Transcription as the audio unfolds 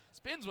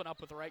Spins one up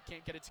with the right,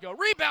 can't get it to go.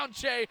 Rebound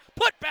Kyei,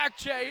 put back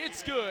Kyei,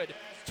 it's good.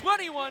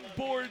 21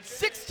 boards,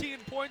 16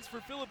 points for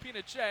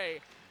Phillipina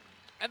Kyei.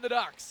 And the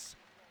Ducks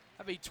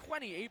have a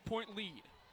 28-point lead.